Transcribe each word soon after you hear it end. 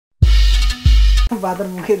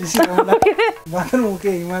बादरमुखे ऋषि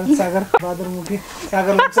बादरमुखे हिमाल सागर बादरमुखे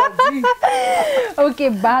सागर लम्सालजी ओके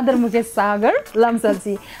बादरमुखे सागर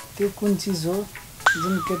लम्सालजी त्यो कुन चीज हो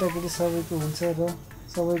जुन केटाकेटी सबैको हुन्छ र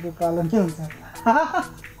सबैको कालो नै हुन्छ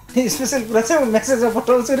स्पेशल कुरा चाहिँ म मेसेजमा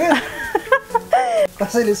पठाउँछु रे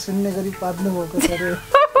कसैले सुन्ने गरी पाद्नु भएको छ रे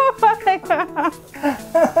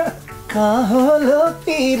काहोलो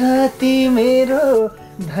पिराती मेरो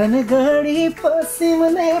धनगढी पश्चिम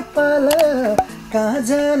नेपाल कहाँ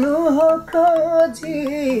जानु हो खोजी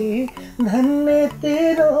धन्य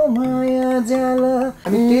तेरो माया जाला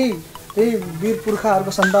हामी त्यही वीर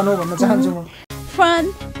पुर्खाहरूको सन्तान हो भन्न चाहन्छु म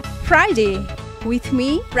Fun Friday with me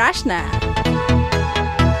Prashana.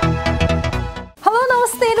 Hello,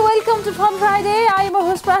 namaste and welcome to Fun Friday. I am your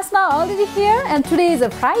host Prashana, already here, and today is a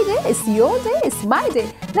Friday. It's your day, it's my day.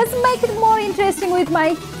 Let's make it more interesting with my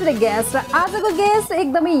today guest. आजको guest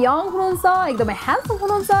एकदमै young हुनुहुन्छ, एकदमै handsome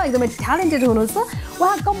हुनुहुन्छ, एकदमै talented हुनुहुन्छ.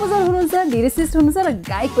 उहाँ composer हुनुहुन्छ, lyricist हुनुहुन्छ र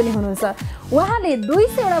गायक पनि हुनुहुन्छ. उहाँले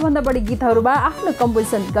 200 वटा भन्दा बढी गीतहरुमा आफ्नो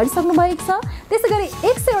कम्पोजिसन गरिसक्नु भएको छ. त्यसैगरी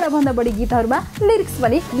 100 वटा भन्दा बढी गीतहरुमा लिरिक्स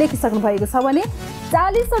पनि लेखिसक्नु भएको छ भने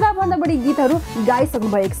 40 वटा भन्दा बढी गीतहरु गाइसक्नु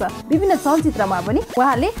भएको छ. विभिन्न चलचित्रमा पनि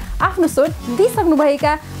उहाँले आफ्नो स्वर दिइसक्नु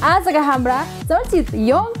भएका आजका हाम्रा चर्चित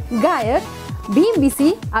यङ गायक भीम बिसी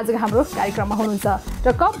आजको हाम्रो कार्यक्रममा हुनुहुन्छ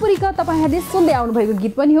र कम्पुरिका तपाईहरुले सुन्दै आउनु भएको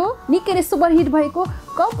गीत पनि हो. निकै नै सुपरहिट भएको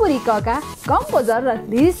कम्पुरिकाका कम्पोजर र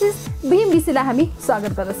लिरिसिस्ट भीम बिसीलाई हामी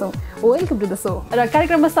स्वागत गर्दछौं. वेलकम टु द शो र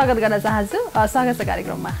कार्यक्रममा स्वागत गर्न चाहन्छु. स्वागत छ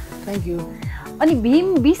कार्यक्रममा. Thank you. अनि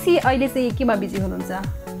भीम बिसी अहिले चाहिँ केमा बिजी हुनुहुन्छ?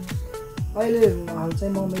 अहिले हाल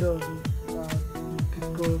चाहिँ म मेरो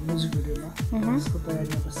गीतको म्युजिक भिडियोमा यसको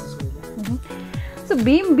तयारीमा बसेको छु. सो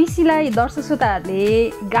भीम बिसीलाई दर्शक श्रोताहरूले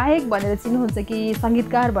गायक भनेर चिन्नुहुन्छ कि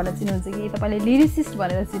संगीतकार भनेर चिन्नुहुन्छ कि तपाईले लिरिसिस्ट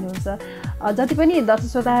भनेर चिन्नुहुन्छ? जति पनि दर्शक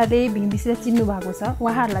श्रोताहरूले भीम बिसीलाई चिन्नु भएको छ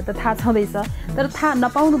उहाँहरूलाई त थाहा छँदैछ, तर थाहा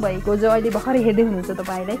नपाउनु भएको जो अहिले भर्खरै हेर्दै हुनुहुन्छ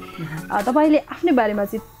तपाईले आफ्नै बारेमा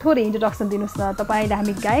चाहिँ थोरै इन्ट्रोडक्सन दिनुस् न. तपाईले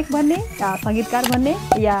हामी गायक भन्ने, संगीतकार भन्ने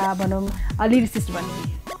या भनौँ लिरिसिस्ट भन्ने?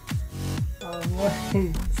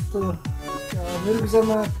 मेरो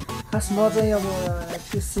विचारमा खास म चाहिँ अब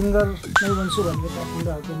सिङ्गर नै बन्छु भन्ने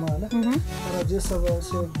कुराहरूको म होइन, तर जे सब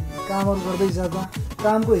यसो कामहरू गर्दै जाँदा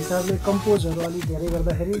कामको हिसाबले कम्पोजहरू अलिक धेरै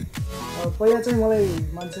गर्दाखेरि पहिला चाहिँ मलाई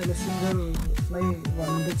मान्छेहरूले सिङ्गर नै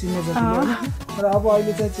भन्नुहुन्थ्यो चिन्ने जतिले, तर अब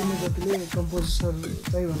अहिले चाहिँ चिन्ने जतिले कम्पोजर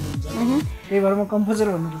चाहिँ भन्नुहुन्छ. त्यही भएर म कम्पोजर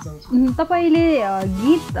भन्न रुचाउँछु. तपाईले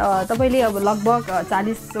गीत तपाईले अब लगभग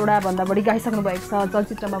 40 वटा भन्दा बढी गाइसक्नु भएको छ,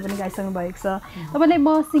 चलचित्रमा पनि गाइसक्नु भएको छ. तपाईलाई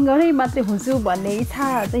म सिङ्गरै मात्रै हुन्छु भन्ने इच्छा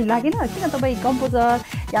चाहिँ लागेन? किन तपाईँ कम्पोजर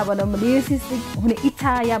या भनौँ लिरिसिस्ट हुने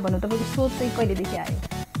इच्छा या भनौँ तपाईँको सोच चाहिँ कहिलेदेखि आयो?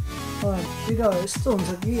 त्यही त यस्तो हुन्छ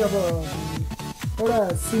कि अब एउटा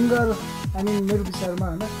सिङ्गर मेरो विचारमा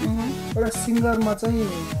होइन, एउटा सिङ्गरमा चाहिँ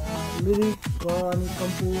लिरिक अनि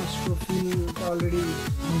कम्पोजको फिल त अलरेडी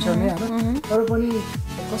हुन्छ नै होइन, तर पनि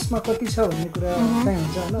कसमा कति छ भन्ने कुरा चाहिँ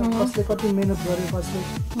हुन्छ होइन. कसले कति मेहनत गर्यो, कसले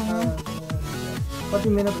कति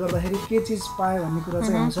मेहनत गर्दाखेरि के चिज पायो भन्ने कुरा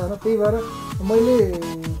चाहिँ हुन्छ होइन. त्यही भएर मैले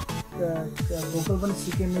भोकल पनि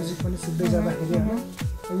सिकेँ, म्युजिक पनि सिक्दै जाँदाखेरि होइन,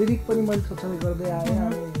 लिरिक पनि मैले थोरै गर्दै आएँ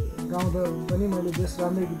अनि गाउँदा पनि मैले बेस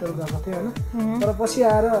राम्रै गीतहरू गाएको थिएँ होइन. तर पछि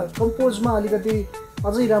आएर कम्पोजमा अलिकति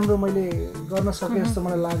अझै राम्रो मैले गर्न सकेँ जस्तो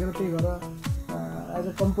मलाई लागेर त्यही भएर एज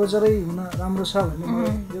अ कम्पोजरै हुन राम्रो छ भन्ने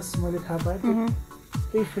मैले थाहा पाएँ.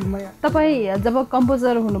 त्यही फिल्ममा तपाईँ जब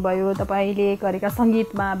कम्पोजर हुनुभयो, तपाईँले गरेका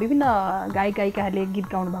सङ्गीतमा विभिन्न गायक गायिकाहरूले गीत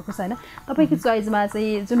गाउनु भएको छ होइन, तपाईँको चोइसमा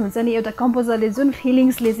चाहिँ जुन हुन्छ नि एउटा कम्पोजरले जुन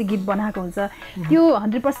फिलिङ्सले चाहिँ गीत बनाएको हुन्छ त्यो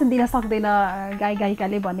 100% दिन सक्दैन गायक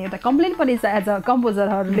गायिकाले भन्ने एउटा कम्प्लेन पनि छ एज अ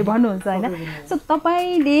कम्पोजरहरूले भन्नुहुन्छ होइन. सो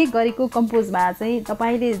तपाईँले गरेको कम्पोजमा चाहिँ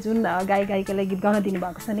तपाईँले जुन गायक गायिकालाई गीत गाउन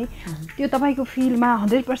दिनुभएको छ नि त्यो तपाईँको फिलमा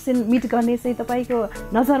 100% मिट गर्ने चाहिँ तपाईँको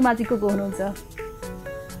नजरमा चाहिँ को हुनुहुन्छ?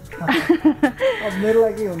 अब मेरो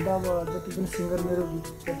लागि हुन त अब जति पनि सिङ्गर मेरो गीत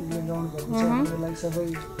जति पनि गाउनु भएको छ मेरो लागि सबै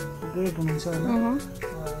ग्रेट हुनुहुन्छ होइन.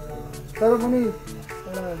 तर पनि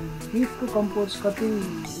एउटा गीतको कम्पोज कति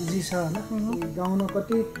इजी छ होइन, गाउन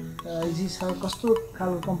कति इजी छ, कस्तो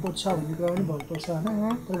खालको कम्पोज छ भन्ने कुरा पनि भनुपर्छ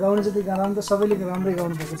होइन. तर गाउने जति गाना त सबैले राम्रै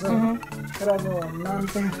गाउनु भएको छ, तर अब नाम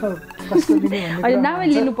चाहिँ कसको लिने भन्ने अहिले नामै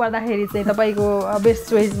लिनु पर्दाखेरि चाहिँ तपाईँको बेस्ट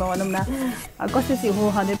चोइसमा भनौँ न कसले चाहिँ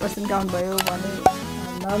हो 100% गाउनुभयो भने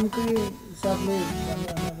नामकै हिसाबले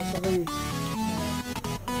सबै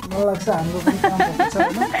मलाई लाग्छ हाम्रो पनि काम भएको छ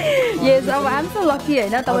होइन. यस, अब आम सो लकी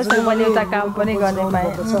होइन तपाईँसँग मैले एउटा काम पनि गर्ने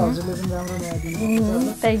पाएँ. हजुरले पनि राम्रो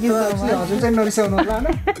ल्याइदिनु. Thank you so much. हजुर चाहिँ नरिसाउनु होला होइन.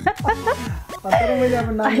 तर मैले अब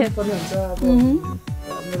नाम पनि हुन्छ. अब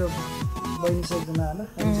मेरो बहिनी छ एकजना होइन,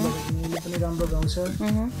 उसले पनि राम्रो गाउँछ,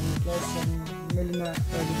 प्लस मेलिना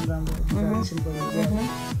पनि राम्रो गाइसन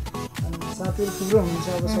गर्नुहुन्छ. अनि साथीहरू थुप्रो हुनुहुन्छ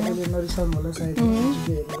अब सबैले नरिसाउनु होला सायद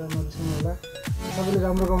हेरेर नरिसाउनु होला सबैले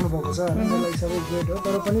राम्रो गाउनु भएको छ होइन मलाई सबै ग्रेट हो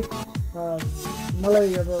तर पनि मलाई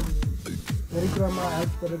अब धेरै कुरामा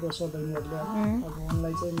हेल्प गरेको छ बहिनीहरूले अब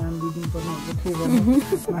उनलाई चाहिँ नाम दिनुपर्ने हुन्छ के गर्नु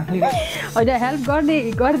होइन हेल्प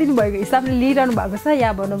गरिदिनु भएको हिसाबले लिइरहनु भएको छ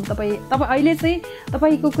या भनौँ तपाईँ अहिले चाहिँ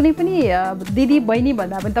तपाईँको कुनै पनि दिदी बहिनी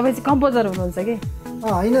भन्दा पनि तपाईँ चाहिँ कम्पोजर हुनुहुन्छ कि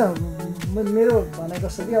होइन मेरो भनेको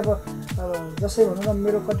छ कि अब जसै भनौँ न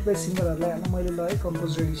मेरो कतिपय सिङ्गरहरूलाई होइन मैले ल है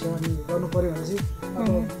कम्पोज रेडी छ अनि गर्नु पऱ्यो भने चाहिँ अब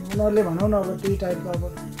उनीहरूले भनौँ न अब त्यही टाइपको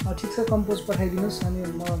अब ठिक छ कम्पोज पठाइदिनुहोस् अनि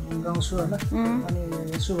म गाउँछु होइन अनि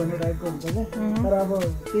हेर्छु भन्ने टाइपको हुन्छ क्या तर अब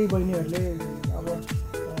त्यही बहिनीहरूले अब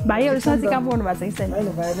भाइहरूसँग चाहिँ काम गर्नु भएको छ कि छैन होइन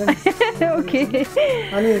भाइहरूले ओके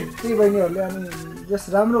अनि त्यही बहिनीहरूले अनि जस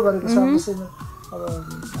राम्रो गरेको छ जस्तै अब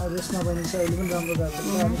रेसमा बहिनी छ अहिले पनि राम्रो गएको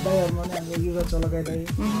छ अनि दाइहरूमा पनि हामीले युवा चलगाइदाई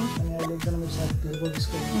अनि अहिले एकजना मेरो साथी धेरै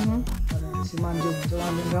बिस्को अनि सिमानजी हुन्छ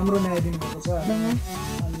उहाँले राम्रो न्याय दिनुभएको छ होइन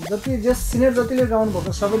अनि जति जस सिनियर जतिले गाउनु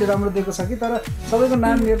भएको सबैले राम्रो दिएको छ कि तर सबैको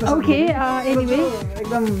नाम लिएर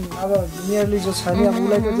एकदम अब नियरली जो छ नि अब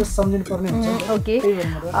उसलाई त जस्ट सम्झिनु पर्ने हुन्छ ओके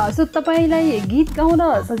सो तपाईँलाई गीत गाउन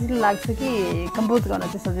सजिलो लाग्छ कि कम्पोज गर्न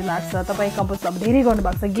चाहिँ सजिलो लाग्छ तपाईँ कम्पोज अब धेरै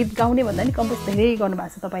गर्नुभएको छ गीत गाउने भन्दा नि कम्पोज धेरै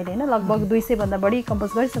गर्नुभएको छ तपाईँले होइन लगभग 200 भन्दा बढी कम्पोज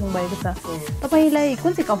गरिसक्नु भएको छ तपाईँलाई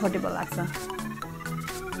कुन चाहिँ कम्फर्टेबल लाग्छ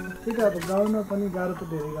त्यही त अब गाउन पनि गाह्रो त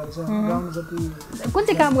धेरै गाह्रो छ गाउन जति कुन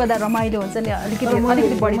चाहिँ काम गर्दा रमाइलो हुन्छ नि अलिकति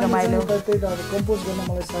बढी रमाइलो त्यही त अब कम्पोज गर्न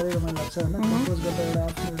मलाई साह्रै रमाइलो लाग्छ होइन कम्पोज गर्दा एउटा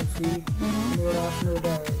आफ्नो एउटा फिल अनि एउटा आफ्नो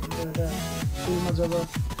एउटा फिलमा जब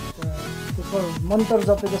त्यो मन्त्र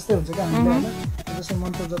जपे जस्तै हुन्छ क्या हामीले होइन जस्तै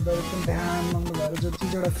मन्त्र जप्दा एकदम ध्यान मग्न भएर जो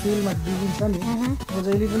चिज एउटा फिलमा डुबिन्छ नि म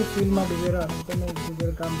जहिले पनि फिलमा डुबेर एकदमै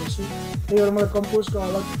डुबेर काम गर्छु त्यही भएर मलाई कम्पोजको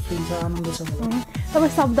अलग फिल छ आनन्द छ मलाई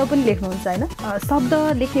तपाईँ शब्द पनि लेख्नुहुन्छ होइन शब्द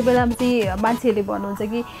लेख्ने बेलामा चाहिँ मान्छेहरूले भन्नुहुन्छ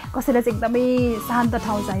कि कसैलाई चाहिँ एकदमै शान्त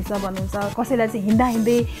ठाउँ चाहिन्छ भन्नुहुन्छ कसैलाई चाहिँ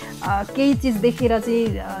हिँड्दै केही चिज देखेर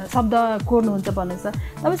चाहिँ शब्द कोर्नुहुन्छ भन्नुहुन्छ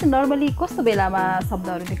तपाईँ चाहिँ नर्मली कस्तो बेलामा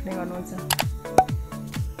शब्दहरू लेख्ने गर्नुहुन्छ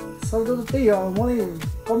शब्द त त्यही हो मलाई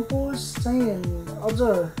कम्पोज चाहिँ अझ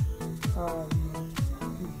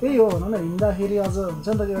त्यही हो भनौँ न हिँड्दाखेरि अझ हुन्छ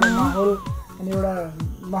नि त एउटा माहौल अनि एउटा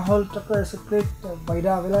माहौल टक्क यसो क्रिएट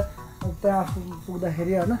भइरहेको बेला त्यहाँ आफू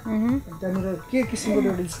पुग्दाखेरि होइन त्यहाँनिर के किसिमको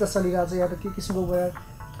एउटा डिस्कस चलिरहेको छ या त के किसिमको भयो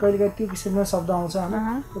कहिलेकाहीँ त्यो किसिमको शब्द आउँछ होइन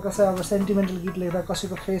त्यो कसै अब सेन्टिमेन्टल गीत लेख्दा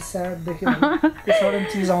कसैको फेस स्याड देख्यो त्यो सडन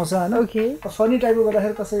चिज आउँछ होइन फनी टाइपको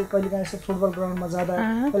गर्दाखेरि कसै कहिलेकाहीँ यसो फुटबल ग्राउन्डमा जाँदा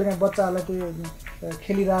कहिलेकाहीँ बच्चाहरूलाई त्यो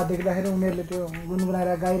खेलिरहेको देख्दाखेरि उनीहरूले त्यो गुनगुनाएर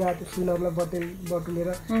गाइरहेको त्यो फिलहरूलाई बटुलेर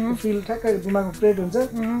त्यो फिल ठ्याक्कै दिमागमा क्रिएट हुन्छ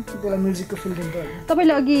त्यसलाई म्युजिकको फिल दिन्छ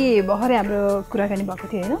तपाईँले अघि भर्खरै हाम्रो कुराकानी भएको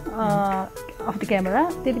थियो होइन अफ द क्यामेरा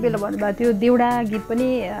त्यति बेला भन्नुभएको थियो देउडा गीत पनि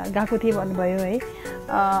गाएको थिएँ भन्नुभयो है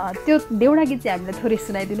त्यो देउडा गीत चाहिँ हामीलाई थोरै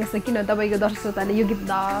सुनाइदिनुहोस् न किन तपाईँको दर्शक श्रोताले यो गीत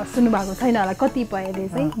सुन्नुभएको छैन होला कतिपयले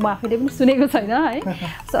चाहिँ म आफैले पनि सुनेको छैन है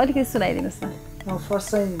सो अलिकति सुनाइदिनुहोस् न फर्स्ट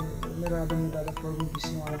चाहिँ मेरो आदरणीय दादा प्रभु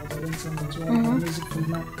विष्णु म्युजिक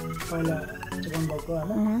फिल्डमा पहिला चुकाउनु भएको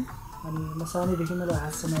होइन अनि म सानैदेखि मेरो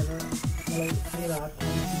हात समाएर मलाई मेरो हातमा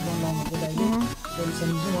गीत लाउनु थियो दाइले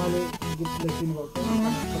त्यहाँदेखि उहाँले गीत लेखिदिनु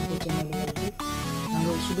भएको च्यानलले गरेको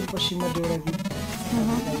हाम्रो सुदूरपश्चिममा देउडा गीत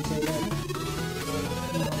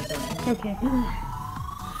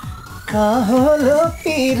काहोलो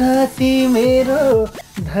पिराती मेरो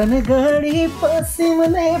धनगढी पश्चिम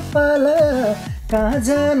नेपाल कहाँ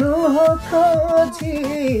जानु हो खोजी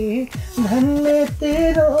धन्य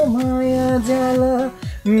तेरो माया जाल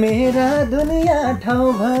मेरा दुनिया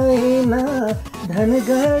ठाउँ भएन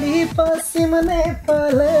धनगढी पश्चिम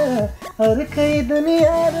नेपाल अर्कै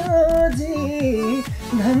दुनिया रोजी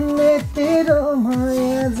धन्य तेरो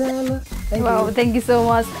माया जाल थ्याङ्क यू सो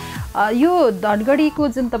मच यो धनगढीको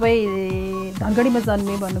जुन तपाईँ धनगढीमा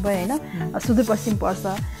जन्मे भन्नुभयो होइन सुदूरपश्चिम पर्छ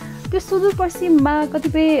त्यो सुदूरपश्चिममा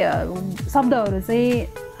कतिपय शब्दहरू चाहिँ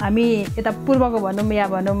हामी यता पूर्वको भनौँ या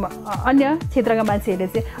भनौँ अन्य क्षेत्रका मान्छेहरूले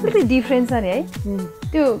चाहिँ अलिकति डिफ्रेन्स छ नि है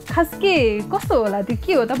त्यो खास के कस्तो होला त्यो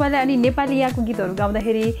के हो तपाईँलाई अनि नेपाली यहाँको गीतहरू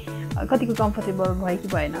गाउँदाखेरि कतिको कम्फर्टेबल भयो कि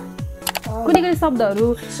भएन कुनै कुनै शब्दहरू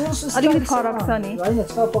अलिकति फरक छ नि होइन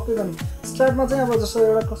छ पक्कै पनि स्टार्टमा चाहिँ अब जस्तो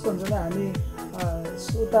एउटा कस्तो हुन्छ नि हामी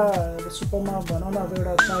उता सुपरमा भनौँ न अब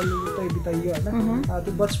एउटा चाइल्ड उतै बिताइयो होइन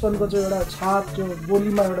त्यो बचपनको जो एउटा छाप जो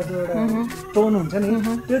बोलीमा एउटा जो एउटा टोन हुन्छ नि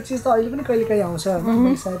त्यो चिज त अहिले पनि कहिले काहीँ आउँछ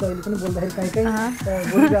होइन सायद अहिले पनि बोल्दाखेरि काहीँ काहीँ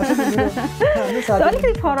बोलिरहेको छ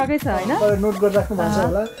फरकै छ होइन नोट गरिराख्नु भएको छ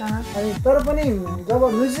होला अनि तर पनि जब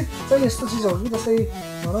म्युजिक चाहिँ यस्तो चिज हो कि जस्तै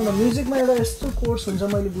भनौँ न म्युजिकमा एउटा यस्तो कोर्स हुन्छ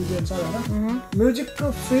मैले बुझेअनुसार होइन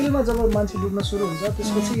म्युजिकको फिल्डमा जब मान्छे डुब्न सुरु हुन्छ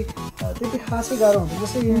त्यसपछि त्यति खासै गाह्रो हुन्छ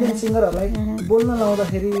जस्तै इन्डियन सिङ्गरहरूलाई बोल्न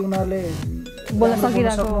लाउँदाखेरि उनीहरूले बोल्न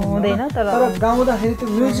सकिरहेको हुँदैन तर गाउँदाखेरि त्यो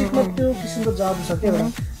म्युजिकमा त्यो किसिमको जादु छ क्या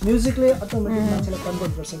म्युजिकले अटोमेटिक मान्छेलाई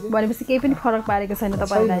कन्भर्ट गर्छ कि भनेपछि केही पनि फरक पारेको छैन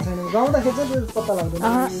तपाईँलाई गाउँदाखेरि चाहिँ त्यो पत्ता लाग्दैन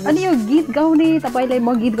अनि यो गीत गाउने तपाईँलाई म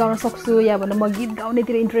गीत गाउन सक्छु या भनौँ म गीत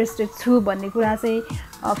गाउनेतिर इन्ट्रेस्टेड छु भन्ने कुरा चाहिँ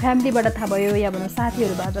फ्यामिलीबाट थाहा भयो या भनौँ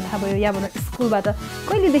साथीहरूबाट थाहा भयो या भनौँ स्कुलबाट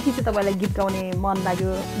कहिलेदेखि चाहिँ तपाईँलाई गीत गाउने मन लाग्यो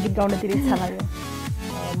गीत गाउनतिर इच्छा लाग्यो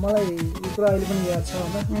मलाई यो कुरा अहिले पनि याद छ होइन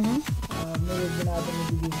मेरो एकजना आदरणीय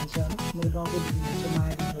दिदी हुनुहुन्छ होइन मेरो गाउँको दिदी हुनुहुन्छ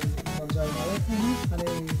माया भन्छ अनि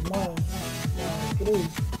म के अरे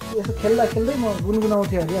यसो खेल्दा खेल्दै म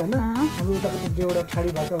गुनगुनाउँथेँ अरे होइन हाम्रो उताको त्यो देउडा ठाडी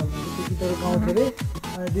भएको भन्ने त्यो गीतहरू गाउँथेँ अरे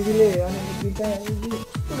अनि दिदीले अनि एक दिन चाहिँ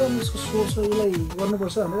कस्तो राम्रो यसको स्वर छ यसलाई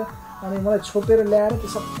गर्नुपर्छ भनेर अनि मलाई छोपेर ल्याएर त्यो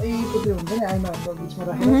सबैको त्यो हुन्छ नि आइमाहरूको बिचमा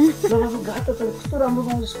राखेर जब गातो त कस्तो राम्रो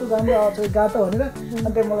गाउँछ यस्तो राम्रो आउँछ गातो भनेर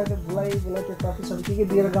अनि त्यहाँ मलाई त्यो भुलाइ त्यो ट्रफीसहरू के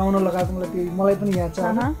दिएर गाउन लगाएको मलाई पनि याद छ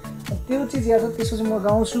होइन त्यो चिज याद छ त्यसपछि म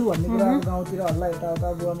गाउँछु भन्ने कुरा अब गाउँतिर हल्ला यताउता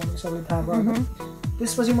बुवा मम्मी सबैले थाहा भयो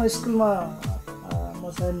त्यसपछि म स्कुलमा म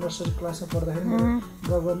सायद नर्सरी क्लासमा पढ्दाखेरि मेरो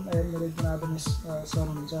गगन मेरो एकजना आदरणीय सर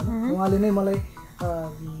हुनुहुन्छ होइन उहाँले नै मलाई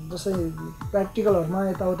जस्तै प्र्याक्टिकलहरूमा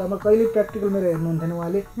यताउतामा कहिले प्र्याक्टिकल मेरो हेर्नुहुन्थेन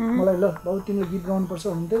उहाँले मलाई ल बाबु तिमीले गीत गाउनुपर्छ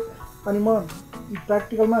भन्थ्यो अनि म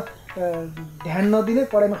प्र्याक्टिकलमा ध्यान नदिने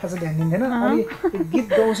पढाइमा खास ध्यान दिन्थेन अनि गीत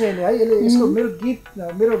गाउँछ यसले है यसले यसको मेरो गीत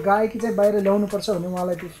मेरो गायकी चाहिँ बाहिर ल्याउनुपर्छ भन्ने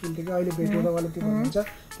उहाँलाई त्यो फिल थियो कि अहिले भेटेर उहाँले त्यो भन्नुहुन्छ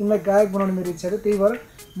तिमीलाई गायक बनाउने मेरो इच्छा थियो त्यही भएर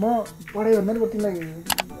म पढाइभन्दा पनि तिमीलाई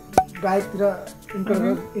गायकतिर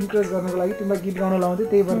इन्करेज गर्नको लागि तिमीलाई गीत गाउन लाउँथ्यो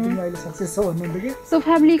त्यही भएर तिमी अहिले सक्सेस छौ भन्नुहुन्थ्यो कि सो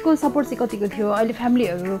फ्यामिलीको सपोर्ट चाहिँ कतिको थियो अहिले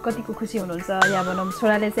फ्यामिलीहरू कतिको खुसी हुनुहुन्छ या भनौँ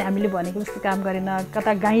छोराले चाहिँ हामीले भनेको जस्तो काम गरेन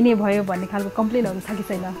कता गाइने भयो भन्ने खालको कम्प्लेनहरू छ कि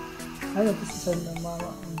छैन होइन त्यस्तो छैन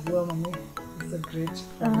बुवा मम्मी ग्रेट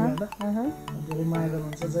धेरै माया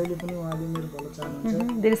गर्नुहुन्छ जहिले पनि उहाँले मेरो भलो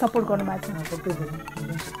चाहनुहुन्छ धेरै सपोर्ट गर्नुभएको छ सबै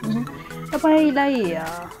तपाईँलाई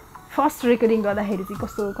फर्स्ट रेकर्डिङ गर्दाखेरि चाहिँ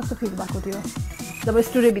कस्तो फिल भएको थियो जब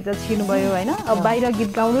स्टुडियोभित्र छिर्नुभयो होइन अब बाहिर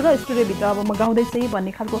गीत गाउनु र स्टुडियोभित्र अब म गाउँदैछु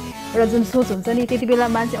भन्ने खालको एउटा जुन सोच हुन्छ नि त्यति बेला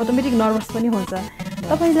मान्छे अटोमेटिक नर्भस पनि हुन्छ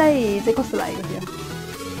तपाईँलाई चाहिँ कस्तो लागेको थियो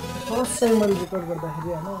फर्स्ट चाहिँ मैले रेकर्ड गर्दाखेरि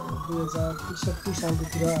होइन 2063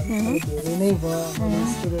 सालतिर धेरै नै भयो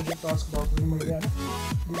स्टुडियो टच भएको पनि मैले होइन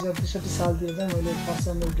 2063 सालतिर चाहिँ मैले फर्स्ट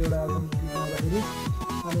टाइम एउटा एल्बम गाउँदाखेरि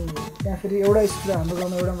अनि त्यहाँ फेरि एउटा स्टुडियो हाम्रो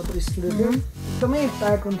गाउँमा एउटा मात्रै स्टुडियो थियो एकदमै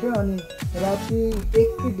प्याक हुन्थ्यो अनि राति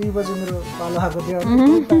 1 कि 2 बजे मेरो पालो आएको थियो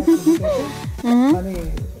अनि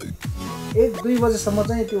 1-2 बजेसम्म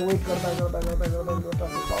चाहिँ त्यो वेट गर्दा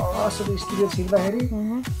फर्स्ट स्टुडियो छिर्दाखेरि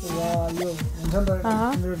यो हुन्छ नि त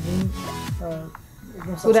मेरो ड्रिम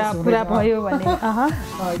पुरा भयो भने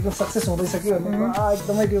एकदम सक्सेस हुँदैछ कि भन्ने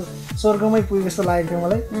एकदमै त्यो स्वर्गमै पुगेको जस्तो लागेको थियो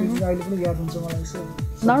मलाई अहिले पनि याद हुन्छ मलाई यसो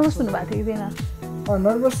नर्भस हुनुभएको थियो कि थिएन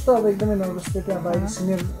नर्भस त अब एकदमै नर्भस थियो त्यहाँ बाहिर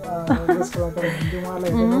सिनियर कलाकार हुन्थ्यो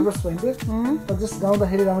उहाँलाई नर्भस भइन्थ्यो तर जस्ट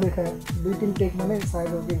गाउँदाखेरि राम्रै खायो 2-3 टेकमा नै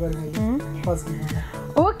सायद के गरेँ फर्स्ट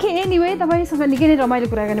गीत ओके एनिवे तपाईँसँग निकै नै रमाइलो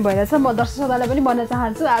कुराकानी भइरहेछ म दर्शक श्रोतालाई पनि भन्न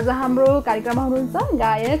चाहन्छु आज हाम्रो कार्यक्रममा हुनुहुन्छ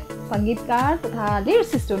गायक सङ्गीतकार तथा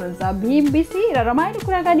लिरिसिस्ट हुनुहुन्छ भीम बिसी र रमाइलो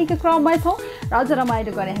कुराकानीको क्रममा छौँ र अझ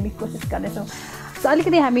रमाइलो गर्ने हामी कोसिस गर्नेछौँ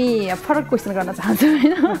अलिकति हामी फरक क्वेसन गर्न चाहन्छौँ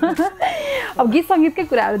होइन अब गीत सङ्गीतकै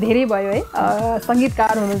कुराहरू धेरै भयो है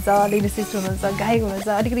सङ्गीतकार हुनुहुन्छ लिरिसिस्ट हुनुहुन्छ गायक हुनुहुन्छ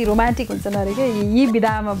अलिकति रोमान्टिक हुन्छन् अरे क्या यी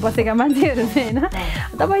विधामा बसेका मान्छेहरू चाहिँ होइन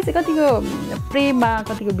तपाईँ चाहिँ कतिको प्रेममा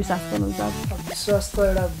कतिको विश्वास गर्नुहुन्छ विश्वास त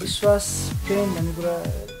एउटा विश्वास प्रेम भन्ने कुरा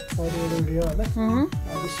सायद एउटा होइन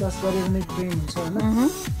विश्वास गरेर नै प्रेम हुन्छ होइन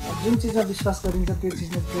जुन चिजमा विश्वास गरिन्छ त्यो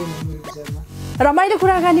चिजमा प्रेम हो मेरो विचारमा रमाइलो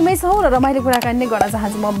कुराकानीमै छौँ र रमाइलो कुराकानी नै गर्न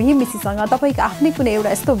चाहन्छु म भीम बिसीसँग तपाईँको आफ्नै कुनै एउटा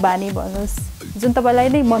यस्तो बानी भन्नुहोस् जुन तपाईँलाई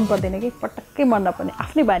नै मन पर्दैन कि पटक्कै मन नपर्ने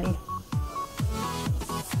आफ्नै बानी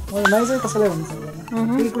मैले नाइ चाहिँ कसैलाई भन्नु सक्दैन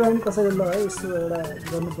केही कुरा पनि कसैले ल है यस्तो एउटा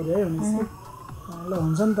गर्नु पर्यो है भन्नुहोस् ल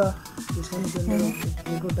हुन्छ नि त त्यसको नि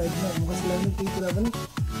टाइपमा कसैलाई पनि केही कुरा पनि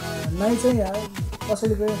नाइ चाहिँ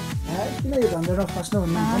कसैले गयो किन यो झन्झटमा फस्नु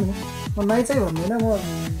भन्नुहुन्छ नि म नाइ चाहिँ भन्दैन म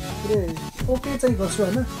के अरे ओके चाहिँ गर्छु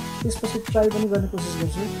होइन त्यसपछि ट्राई पनि गर्ने कोसिस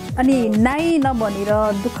गर्छु अनि नाइ नभनेर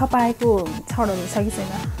दुःख पाएको क्षणहरू छ कि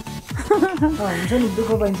छैन हुन्छ नि दुःख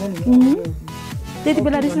पाइन्छ नि त्यति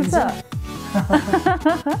बेला रिस उठ्छ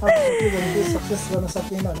सक्सेस गर्न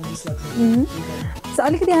सकिएन भन्ने जस्तो लाग्छ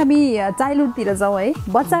अलिकति हामी चाइल्डहुडतिर जाउँ है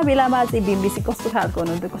बच्चा बेलामा चाहिँ भीम बिसी कस्तो खालको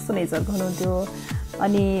हुनुहुन्थ्यो कस्तो नेचरको हुनुहुन्थ्यो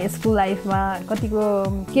अनि स्कुल लाइफमा कतिको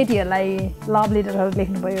केटीहरूलाई लभ लेटरहरू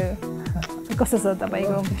लेख्नुभयो कस्तो छ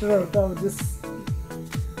तपाईँको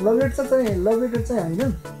लभ लेटर चाहिँ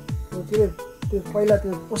होइन के अरे त्यो पहिला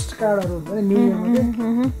त्यो पोस्ट कार्डहरू हुन्छ नि न्यु इयरमा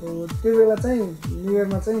त्यो बेला चाहिँ न्यु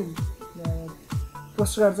इयरमा चाहिँ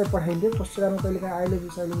पोस्ट कार्ड चाहिँ पठाइन्थ्यो पोस्ट कार्डमा कहिले काहीँ आई लभ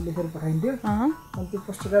यु लेखेर पठाइन्थ्यो अनि त्यो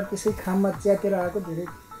पोस्ट कार्ड त्यसै खाममा च्यातेर आएको धेरै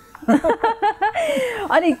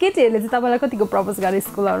अनि केटीहरूले चाहिँ तपाईँलाई कतिको प्रपोज गरे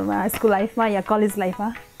स्कुलहरूमा स्कुल लाइफमा या कलेज लाइफमा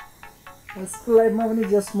स्कुल लाइफमा पनि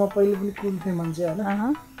जस म पहिले पनि कुल थिएँ मान्छे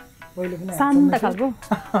होइन पहिले पनि शान्त खालको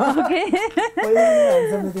ओके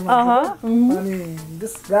अनि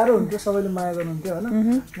जस गाह्रो हुन्थ्यो सबैले माया गर्नुहुन्थ्यो होइन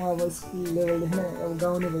म अब स्कुल लेभलदेखि नै अब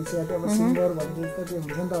गाउने भइसकेको थियो अब सिङ्गर भन्ने त त्यो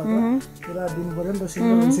हुन्छ नि त अब पुरा दिनु पऱ्यो नि त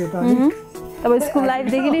सिङ्गर हुन्छ त अनि अब स्कुल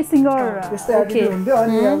लाइफदेखि नै सिङ्गर त्यस्तै एटिट्युड हुन्थ्यो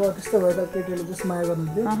अनि अब त्यस्तो भएर केटीहरूले जस माया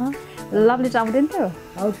गर्नुहुन्थ्यो लभली आउँदैन थियो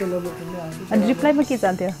आउँथ्यो लभली आउँथ्यो अनि रिप्लाईमा के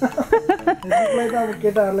जान्थ्यो रिप्लाई त अब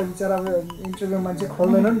केटाहरूलाई बिचरा अब इन्टरभ्यू मान्छे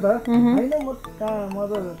खोल्दैन नि त होइन म त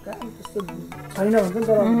कहाँ त्यस्तो छैन भन्छ नि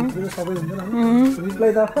तर भित्र सबै हुन्छ नि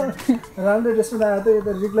रिप्लाई त राम्रै रेस्पोन्स आएको थियो यो त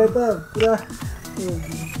रिप्लाई त पुरा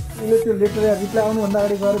उसले त्यो लेटर रिप्लाई आउनुभन्दा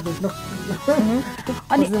अगाडि गएर भेट्नु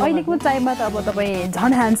अनि अहिलेको टाइममा त अब तपाईँ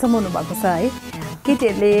झन् ह्यान्डसम हुनुभएको छ है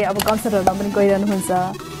केटीहरूले अब कन्सर्टहरूमा पनि गइरहनुहुन्छ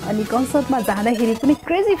अनि कन्सर्टमा जाँदाखेरि कुनै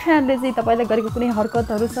क्रेजी फ्यानले चाहिँ तपाईँलाई गरेको कुनै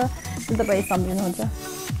हरकतहरू छ जुन तपाईँ सम्झिनुहुन्छ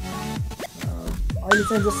अहिले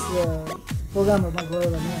चाहिँ जस प्रोग्रामहरूमा गयो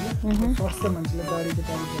भने होइन फर्स्ट मान्छेले दाढीको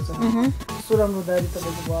तारिफ गर्छ यस्तो राम्रो दाढी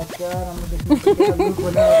तपाईँको भयो क्या राम्रो देख्नु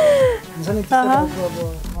हुन्छ नि त्यस्तो टाइपको अब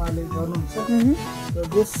उहाँले गर्नुहुन्छ र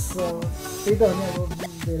त्यस त्यही त हो नि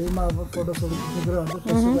अब धेरैमा अब फोटोसोटो खिच्ने हुन्छ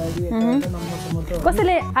फेसबुक आइडी नम्बरसम्म त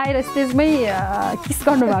कसैले आएर स्टेजमै किस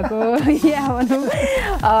गर्नुभएको या भनौँ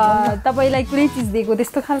तपाईँलाई कुनै चिज दिएको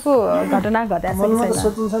त्यस्तो खालको घटना घटेको मनमा त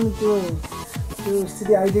सोचिन्छ नि त्यो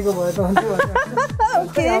स्थिति आइदिएको भए त हुन्थ्यो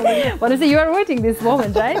ओके भनेपछि you are waiting this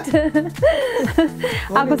moment right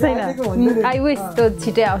आएको छैन आई विस त्यो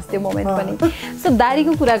छिटै आओस् त्यो मोमेन्ट पनि सो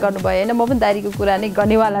दाढीको कुरा गर्नुभयो होइन म पनि दाढीको कुरा नै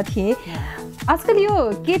गर्नेवाला थिएँ आजकल यो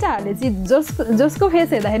केटाहरूले चाहिँ जसको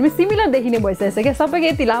फेस हेर्दाखेरि सिमिलर देखिने भइसकेको छ क्या सबैको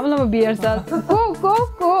यति लामो लामो बियर छ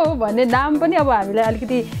को भन्ने नाम पनि अब हामीलाई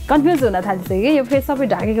अलिकति कन्फ्युज हुन थालिसक्यो कि यो फेस सबै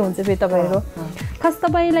ढाकेको हुन्छ फेरि तपाईँहरू खास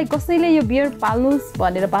तपाईँलाई कसैले यो बियर पाल्नुहोस्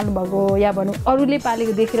भनेर पाल्नुभएको या भनौँ अरूले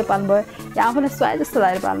पालेको देखेर पाल्नुभयो या आफूलाई स्वाद जस्तो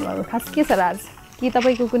लागेर पाल्नुभएको खास के छ राज कि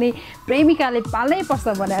तपाईँको कुनै प्रेमिकाले पाल्नै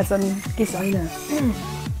पर्छ भनेर छन् के छैन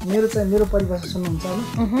मेरो परिभाषा सुन्नुहुन्छ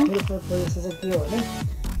होइन मेरो परिभाषा चाहिँ के हो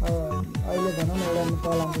भने अहिले भनौँ न एउटा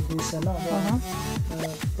नेपाल हाम्रो देश होइन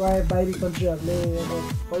प्रायः बाहिरी कन्ट्रीहरूले अब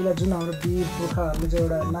पहिला जुन हाम्रो वीर पुर्खाहरूले चाहिँ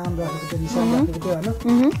एउटा नाम राखेको थियो निशान राखेको थियो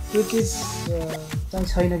होइन त्यो चिज चाहिँ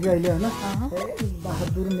छैन कि अहिले होइन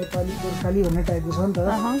बहादुर नेपाली गोर्खाली भन्ने टाइपको छ नि त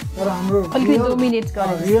तर हाम्रो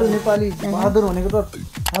रियल नेपाली बहादुर भनेको त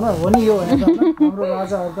होइन हो नि यो भनेर हाम्रो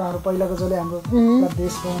राजाहरू त हाम्रो पहिलाको जसले हाम्रो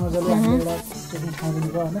देश बनाउन जसले हाम्रो एउटा ठाउँ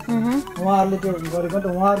दिनुभयो होइन उहाँहरूले त्यो गरेको नि त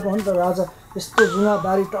उहाँहरूको हो नि त राजा यस्तो जुवा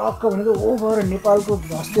बारी टक्क भनेको ओ भएर नेपालको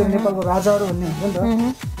हस्तेर नेपालको राजाहरू भन्ने हुन्छ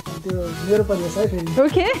नि त त्यो मेरो परिभाषा है फेरि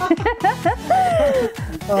ओके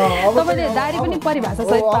तपाईँले दाढी पनि परिभाषा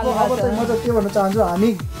सहित अब चाहिँ म चाहिँ के भन्न चाहन्छु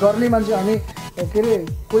हामी गर्ने मान्छे हामी के अरे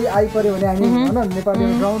कोही आइपऱ्यो भने हामी होइन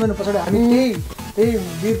नेपाली गाउँदैन पछाडि हामी त्यही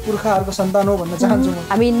वीर पुर्खाहरूको सन्तान हो भन्न चाहन्छु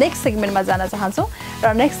हामी नेक्स्ट सेगमेन्टमा जान चाहन्छौँ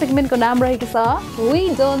र नेक्स्ट सेगमेन्टको नाम रहेको छ we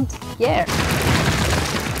don't care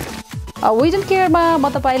we don't केयरमा म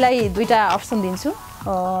तपाईँलाई दुईवटा अप्सन दिन्छु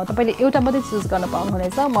तपाईँले एउटा मात्रै चुज गर्न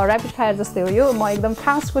पाउनुहुनेछ म ऱ्यापिड फायर जस्तै हो यो म एकदम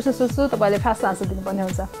फास्ट क्वेसन सोध्छु तपाईँले फास्ट आन्सर दिनुपर्ने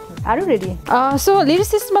हुन्छ आरु रेडी सो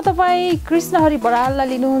लिरिसिस्टमा तपाईँ कृष्णहरि बराललाई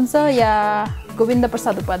लिनुहुन्छ या गोविन्द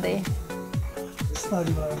प्रसाद उपाध्याय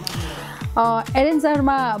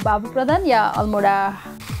एरेन्जरमा बाबु प्रधान या अल्मोडा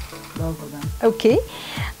ओके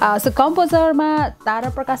सो कम्पोजरमा तारा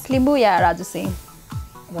प्रकाश लिम्बू या राजु सिंह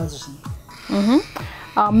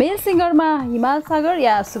मेल सिङ्गरमा हिमाल सागर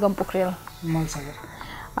या सुगम पोखरेल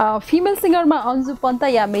फिमेल सिङ्गरमा अन्जु पन्त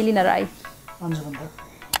या मेलिना राई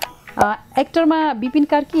एक्टरमा विपिन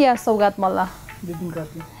कार्की या सौगात मल्ल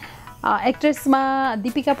एक्ट्रेसमा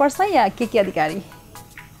दीपिका पर्साई या के अधिकारी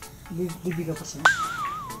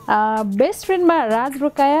बेस्ट फ्रेन्डमा राज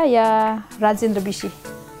रोकाया या राजेन्द्र विशी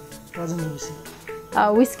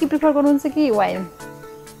विस्की प्रिफर गर्नुहुन्छ कि वाइन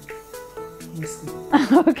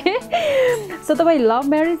ओके सो तपाईँ लभ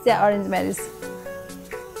म्यारेज या अरेन्ज म्यारेज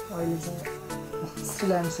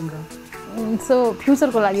सो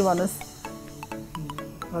फ्युचरको लागि भन्नुहोस्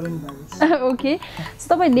ओके सो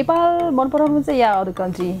तपाईँ नेपाल मन पराउनुहुन्छ या अरू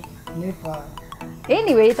कन्ट्री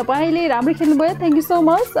एनिवे तपाईँले राम्रै खेल्नुभयो thank you so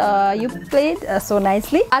much you played so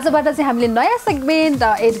nicely आजबाट चाहिँ हामीले नयाँ सेगमेन्ट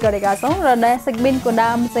एड गरेका छौँ र नयाँ सेगमेन्टको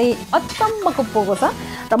नाम चाहिँ अचम्मको पोको छ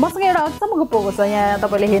र मसँग एउटा अचम्मको पोको छ यहाँ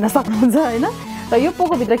तपाईँले हेर्न सक्नुहुन्छ होइन र यो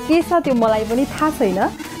पोकोभित्र के छ त्यो मलाई पनि थाहा छैन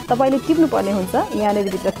तपाईँले टिप्नुपर्ने हुन्छ यहाँनिर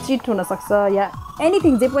भित्र चिट हुनसक्छ या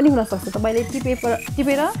एनिथिङ जे पनि हुनसक्छ तपाईँले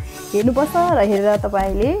टिपेर हेर्नुपर्छ र हेरेर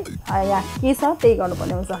तपाईँले यहाँ के छ त्यही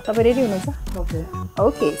गर्नुपर्ने हुन्छ तपाईँ रेडी हुनुहुन्छ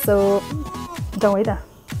ओके सो जाउँ है त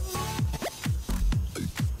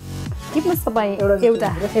टिप्नुस् तपाईँ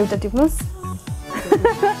एउटा टिप्नुस्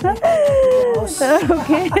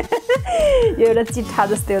ओके एउटा चिट्ठा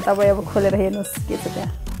जस्तै हो तपाईँ अब खोलेर हेर्नुहोस् के छ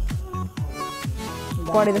त्यहाँ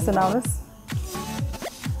पढेर सुनाउनुहोस्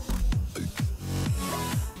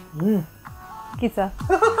के छ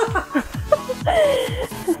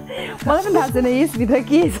मलाई पनि थाहा छैन यसभित्र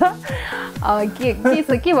के छ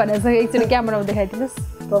के भनेर छ एकचोटि क्यामेरामा देखाइदिनुहोस्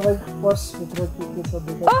तपाईको पर्सभित्र के छ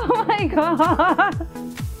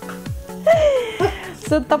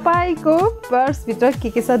सो तपाईँको पर्सभित्र के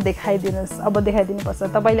छ देखाइदिनुहोस् अब देखाइदिनुपर्छ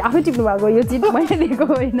तपाईँले आफै टिप्नु भएको यो चिज मैले दिएको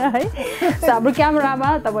होइन है सो हाम्रो क्यामेरामा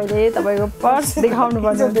तपाईँले तपाईँको पर्स देखाउनु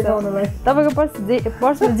पर्छ तपाईँको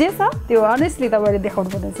पर्समा जे छ त्यो अनेस्टली तपाईँले देखाउनु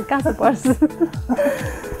पर्ने छ कहाँ छ पर्स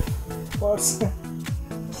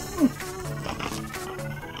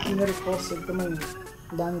एकदमै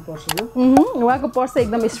दामी पर्स हो उहाँको पर्स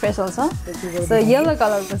एकदम स्पेसल छ सो येलो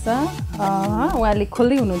कलरको छ उहाँले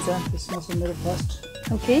खोल्दै हुनुहुन्छ त्यसमा छ मेरो फर्स्ट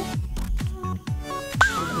ओके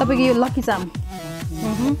तपाईँको यो लकी चाम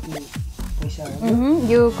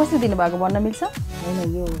यो कसले दिनुभएको भन्न मिल्छ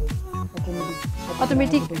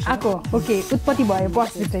अटोमेटिक आएको ओके उत्पत्ति भयो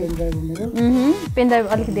पर्सभित्रै पेन ड्राइभ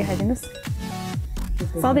अलिकति देखाइदिनुहोस्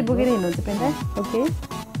सधैँ बोकेर हिँड्नुहुन्छ पेन ड्राइभ ओके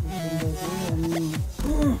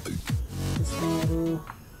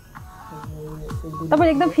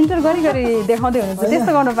तपाईले एकदम फिल्टर गरी देखाउँदै हुनुहुन्छ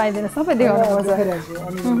त्यस्तो गर्न पाइदैन सबै देखाउनु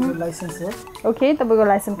पर्छ ओके तपाईको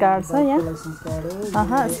लाइसेन्स कार्ड छ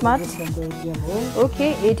यहाँ स्मार्ट ओके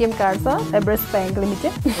एटीएम कार्ड छ एभरेस्ट बैंक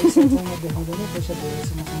लिमिटेड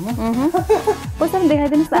पैसा पनि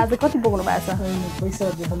देखाइदिनुहोस् आज कति बोक्नु भएको छ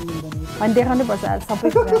अनि देखाउनै पर्छ आज सबै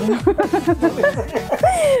कुरा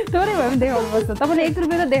थोरै भए पनि देखाउनु पर्छ तपाईँले 1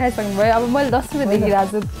 रुपियाँ त देखाइसक्नु भयो अब मैले 10 रुपियाँ देखिरहेको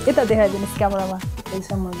छु यता देखाइदिनुहोस् क्यामेरामा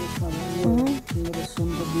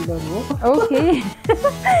ओके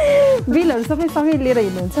बिलहरू सबै सँगै लिएर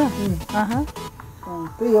हिँड्नुहुन्छ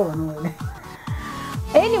त्यही हो भनौँ अहिले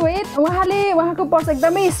एनीवे उहाँको पर्स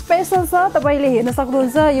एकदमै स्पेसल छ तपाईले हेर्न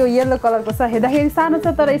सक्नुहुन्छ यो येलो कलरको छ हेर्दाखेरि सानो छ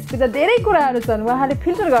तर यसभित्र धेरै कुराहरू छन् उहाँले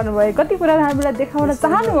फिल्टर गर्नुभयो कति कुराहरू हामीलाई देखाउन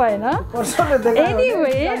चाहनु भएन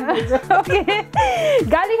एनीवे ओके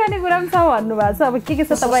गाली खाने कुरा पनि छ भन्नुभएको छ अब के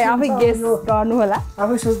छ तपाईँ आफै गेस गर्नु होला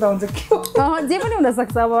आफै सोच्दा हुन्छ जे पनि हुन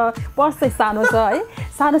सक्छ अब पर्स चाहिँ सानो छ है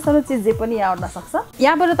सानो चिज जे पनि यहाँ आउन सक्छ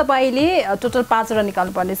यहाँबाट तपाईले टोटल 5 वटा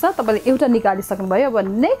निकाल्नु पर्ने छ तपाईले एउटा निकालिसक्नुभयो अब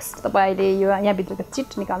नेक्स्ट तपाईले यो यहाँ भित्रको चिट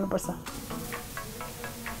निकाल्नु पर्छ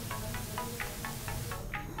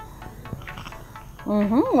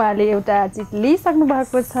उहाँले एउटा चिट लिइसक्नु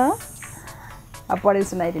भएको छ अब पढेर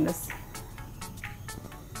सुनाइदिनुहोस्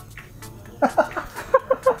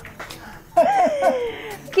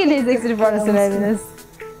के लिन्छ एकचोटि पढेर सुनाइदिनुहोस्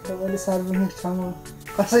तपाईँले सार्वजनिक ठाउँमा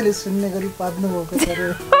कसैले सुन्ने गरी पार्नु भएको छ रे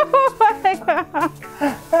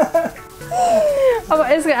अब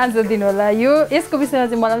यसको आन्सर दिनु होला यसको विषयमा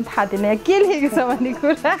चाहिँ मलाई पनि थाहा थिएन के लेखेको छ भन्ने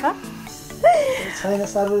कुरा छैन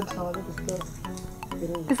सार्वजनिक ठाउँमा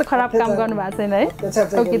त्यस्तो खराब काम गर्नु भएको छैन है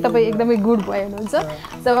ओके तपाईँ एकदमै गुड भयो हुनुहुन्छ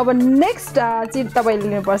सो अब नेक्स्ट चिज तपाईँले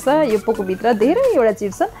लिनुपर्छ यो पोकोभित्र धेरैवटा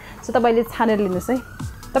चिज छ सो तपाईँले छानेर लिनुहोस् है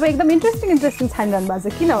तपाईँ एकदम इन्ट्रेस्टिङ छानिरहनु भएको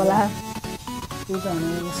छ किन होला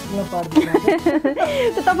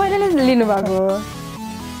त्यो तपाईँले लिनुभएको हो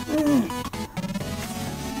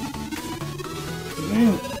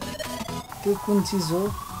त्यो कुन चिज हो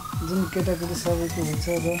जुन केटाकेटी सबैको हुन्छ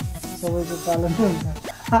र सबैको पालन हुन्छ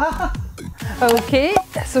ओके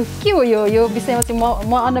सो के हो यो विषयमा चाहिँ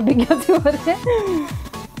म अनभिज्ञ छु अरे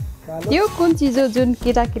यो कुन चिज हो जुन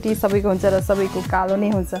केटाकेटी सबैको हुन्छ र सबैको कालो नै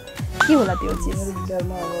हुन्छ के होला त्यो चिज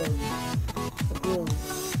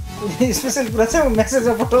स्पेशल कुरा चाहिँ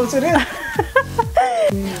मेसेजमा पठाउँछु रे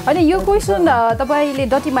अनि यो क्वेसन तपाईले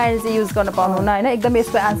डटी माइन्ड चाहिँ युज गर्न पाउनुहुन्न हैन एकदमै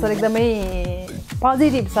यसको आन्सर एकदमै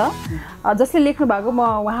पोजिटिभ छ जसले लेख्नु भएको म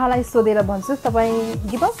उहाँलाई सोधेर भन्छु तपाईँ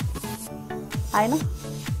गिभ अप आएन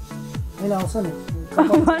हैन आउँछ नि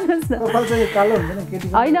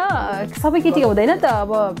होइन सबै केटीको हुँदैन त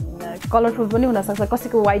अब कलरफुल पनि हुनसक्छ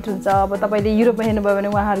कसैको व्हाइट हुन्छ अब तपाईँले युरोपमा हेर्नुभयो भने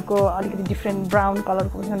उहाँहरूको अलिकति डिफ्रेन्ट ब्राउन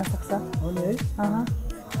कलरको पनि हुनसक्छ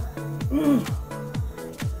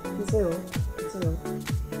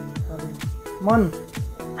मन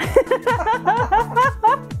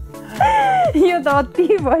यो त अति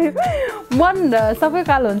भयो मन सबै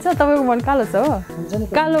कालो हुन्छ तपाईँको मन कालो छ हो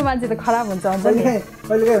कालो मान्छे त खराब हुन्छ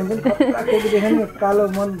कालो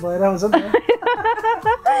मन भएर आउँछ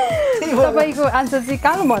तपाईँको आन्सर चाहिँ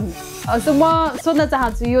कालो मन सो म सोध्न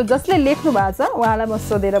चाहन्छु यो जसले लेख्नु भएको छ उहाँलाई म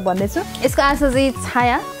सोधेर भन्नेछु यसको आन्सर चाहिँ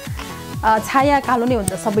छाया कालो नै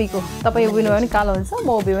हुन्छ सबैको तपाईँ उभिनु पनि कालो हुन्छ म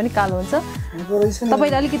उभियो पनि कालो हुन्छ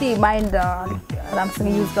तपाईँले अलिकति माइन्ड राम्रोसँग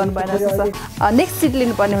युज गर्नु भएन जस्तो छ। नेक्स्ट सिट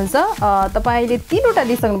लिनुपर्ने हुन्छ। तपाईँले 3वटा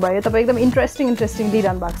लिइसक्नुभयो। तपाईँ एकदम इन्ट्रेस्टिङ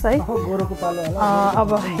दिइरहनु भएको छ है। गोरोको पालो होला। अब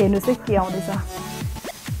हेर्नुहोस् है के आउँदैछ।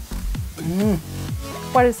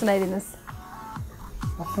 पढेर सुनाइदिनुहोस्।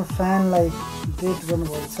 आफ्नो फ्यानलाई डेट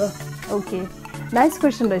गर्नुभएको छ। ओके, नाइस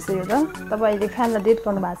क्वेसन रहेछ यो त। तपाईँले फ्यानलाई डेट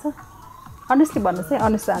गर्नु भएको छ? अनेस्टली भन्नुहोस् है,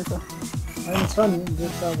 अनेस्ट आन्सर। होइन छ नि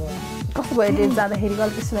डेट त। अब कस्तो भयो डेट जाँदाखेरि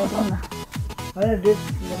गल्ती सुनाइदिनु न। होइन डेट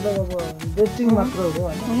मतलब अब डेटिङ मात्र हो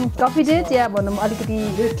होइन। कफी डेट या भनौँ अलिकति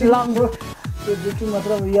लङ त्यो डेटिङ मात्र।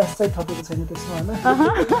 अब यास चाहिँ थपेको छैन त्यसमा होइन।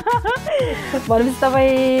 भनेपछि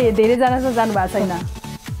तपाईँ धेरैजनासँग जानु भएको छैन?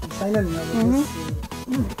 छैन नि।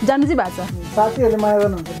 जानु चाहिँ भएको छ। साथीहरूले माया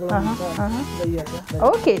गर्नुहुन्छ।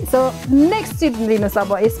 ओके, सो नेक्स्ट सिट लिनुहोस्।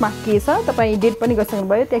 अब यसमा के छ, तपाईँ डेट पनि गरिसक्नु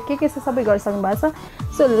भयो, त्यहाँ के छ सबै गरिसक्नु भएको छ।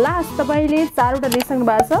 सो लास्ट तपाईँले 4वटा लिइसक्नु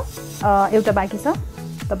भएको छ, एउटा बाँकी छ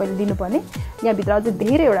तपाईँले दिनुपर्ने। यहाँभित्र अझै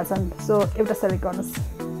धेरैवटा छन्। सो एउटा सेलेक्ट गर्नुहोस्।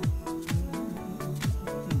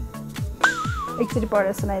 एकचोटि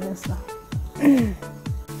पढेर सुनाइदिनुहोस् न।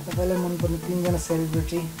 तपाईँलाई मनपर्ने 3जना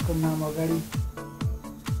सेलिब्रिटीको नाम अगाडि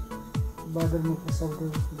बादरमुखको शब्द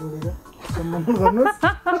जोडेर सम्मान गर्नुहोस्।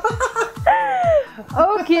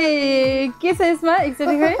 ओके, के छ यसमा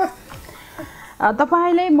एकचोटि खै?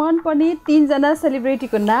 तपाईँलाई मनपर्ने 3जना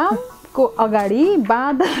सेलिब्रिटीको नामको अगाडि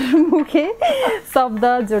बादरमुखे शब्द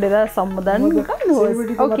जोडेर सम्बोधन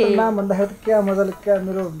गर्नुहोस्। ओके, नाम भन्दाखेरि त क्या मजाले क्या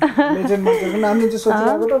मेरो लेजेन्ड मान्छेको नाम चाहिँ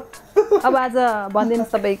सोचिरहेको त। अब आज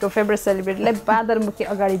भनिदिनुहोस् तपाईँको फेभरेट सेलिब्रिटीलाई बादरमुखे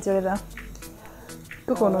अगाडि जोडेर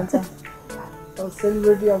को हुनुहुन्छ? अब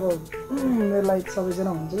सेलिब्रिटी अब मेरो लाइक सबैजना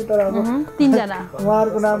हुन्छ कि, तर अब 3जना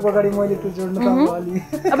उहाँहरूको नामको अगाडि मैले त्यो जोड्नु त अलि।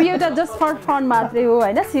 अब यो एउटा जस्ट फर फन मात्रै हो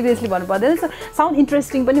होइन, सिरियसली भन्नु पर्दैन। साउन्ड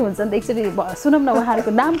इन्ट्रेस्टिङ पनि हुन्छ नि त। एकचोटि सुनौँ न, उहाँहरूको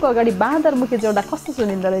नामको अगाडि बादरमुखे जोड्दा कस्तो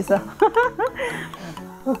सुनिँदो रहेछ?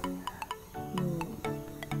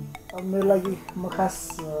 अब मेरो लागि म खास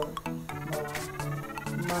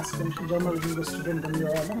मास जर्नलिजमको स्टुडेन्ट पनि हो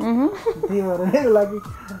होइन। त्यही भएर मेरो लागि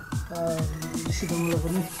ऋषि कमला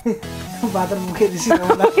पनि बादरमुखे ऋषि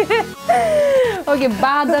कमला। ओके,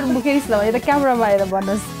 बादरमुखे ऋषि कमला। यता क्यामेरामा आएर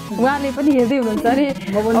भन्नुहोस्, उहाँले पनि हेर्दै हुनुहुन्छ अरे,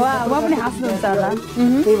 उहाँ पनि हाँस्नुहुन्छ होला।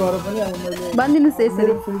 त्यही भएर पनि अब मैले भनिदिनुहोस्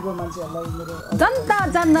यसरी, फिल्डको मान्छेहरूलाई मेरो जनता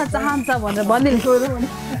जान्न चाहन्छ भनेर भनिदिनुहोस्।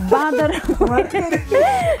 बादर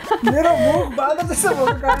मेरो मुख बादर जस्तो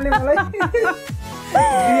भएको कारणले मलाई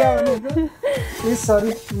प्लिज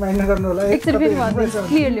सरी माइन्ड गर्नु होला। एकचोटि फेरि भन्नुहोस्,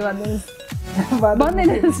 क्लियरली भन्नुहोस्।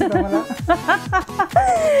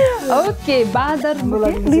 ओके, बादरमुखे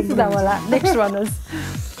ऋषि कमला। नेक्स्ट भन्नुहोस्।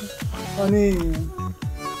 अनि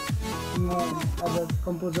म as a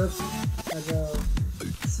composer, as a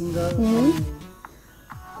singer,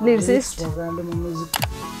 lyricist भगवानले म म्युजिक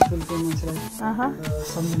फिल्डको मान्छेलाई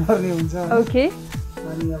सम्झिनुपर्ने हुन्छ। ओके,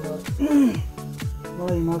 अनि अब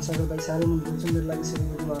मलाई हिमाल सागर भाइ साह्रै मनपर्छ। मेरो लागि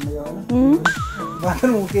सेलिब्रिटी भन्ने हो होइन,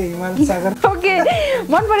 बादरमुखे हिमाल सागर। ओके,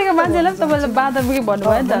 मन परेको मान्छेलाई तपाईँले बादरमुखे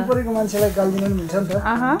भन्नुभयो नि त। मन परेको मान्छेलाई गाली दिनु पनि हुन्छ नि त।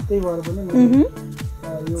 त्यही भएर पनि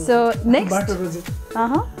सो नेक्स्ट बाटो रोजे।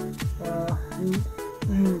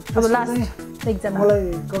 अब लास्ट एकजना मलाई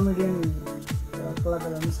कमेडियन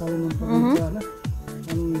कलाकारहरू साह्रै मनपर्छ होइन।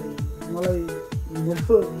 अनि मलाई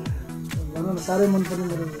मेरो भनौँ न साह्रै मनपर्ने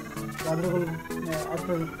मेरो भाद्रगोल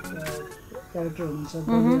एक्टर क्यारेक्टर हुनुहुन्छ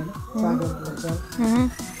सागर लम्साल।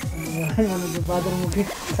 बादरमुखे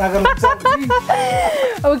सागर लम्साल।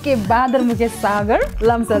 ओके, बादरमुखे सागर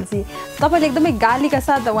लम्सालजी, तपाईँले एकदमै गालीका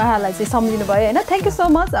साथ उहाँलाई चाहिँ सम्झिनु भयो होइन। Thank you so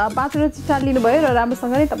much. 5वटा चिट्ठा लिनुभयो र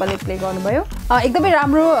राम्रोसँग नै तपाईँले प्ले गर्नुभयो। एकदमै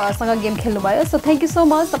राम्रोसँग game खेल्नुभयो। So thank you so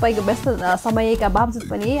much. तपाईँको व्यस्त समयका बावजुद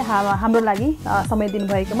पनि हाम्रो लागि समय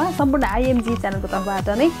दिनुभएकोमा सम्पूर्ण आइएमजी च्यानलको तर्फबाट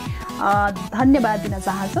नै धन्यवाद दिन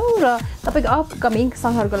चाहन्छौँ। र तपाईँको अपकमिङ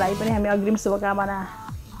सङ्घहरूको लागि पनि हामी अग्रिम शुभकामना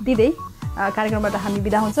दिँदै कार्यक्रमबाट हामी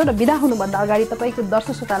बिदा हुन्छौँ। र बिदा हुनुभन्दा अगाडि तपाईँको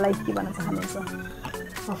दर्शक श्रोतालाई के भन्न चाहनुहुन्छ?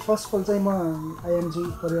 फर्स्ट अफ अल चाहिँ म आइएमजी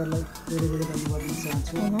परिवारलाई धेरै धेरै धन्यवाद दिन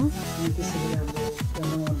चाहन्छु। अनि त्यसैले हाम्रो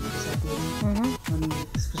क्यामेराम्यान साथीहरू अनि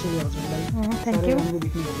स्पेसली हजुरलाई थ्याङ्क यू। राम्रो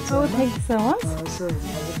देख्नुभएको छ। Thank you so much. So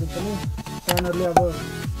हजुरले पनि फ्यानहरूले अब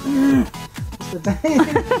त्यस्तो चाहिँ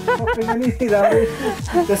पक्कै पनि राम्रै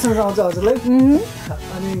रेस्पोन्स आउँछ हजुरलाई।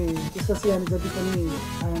 अनि त्यसपछि हामी जति पनि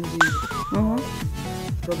आइएमजी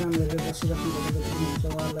प्रोग्राम हेरेर बसिराख्नु भएको जति हुन्छ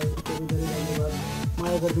उहाँलाई धेरै धेरै धन्यवाद।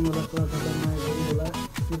 माया गरिदिनु होला, कलाकारलाई माया गरिदिनु होला,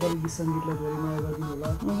 नेपाली गीत सङ्गीतलाई धेरै माया गरिदिनु होला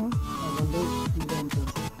भन्दै बिदा हुन्छ।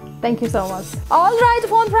 Thank you so much. All right,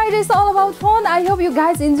 Fun Friday is all about fun. I hope you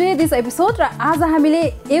guys enjoy this episode. र आज हामीले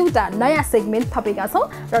एउटा नयाँ सेगमेन्ट थपेका छौं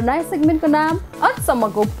र नयाँ सेगमेन्टको नाम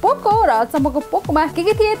अचम्मको पोको र अचम्मको पोकोमा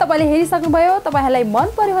के थिए तपाईले हेरिसक्नुभयो, तपाईहरुलाई मन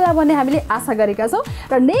पर्यो होला भन्ने हामीले आशा गरेका छौं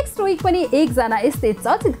र नेक्स्ट वीक पनि एकजना यस्तै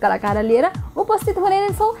चर्चित कलाकार लिएर उपस्थित हुने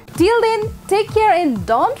नै छौं. Till then, take care and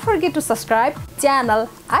don't forget to subscribe channel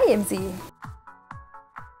IMG.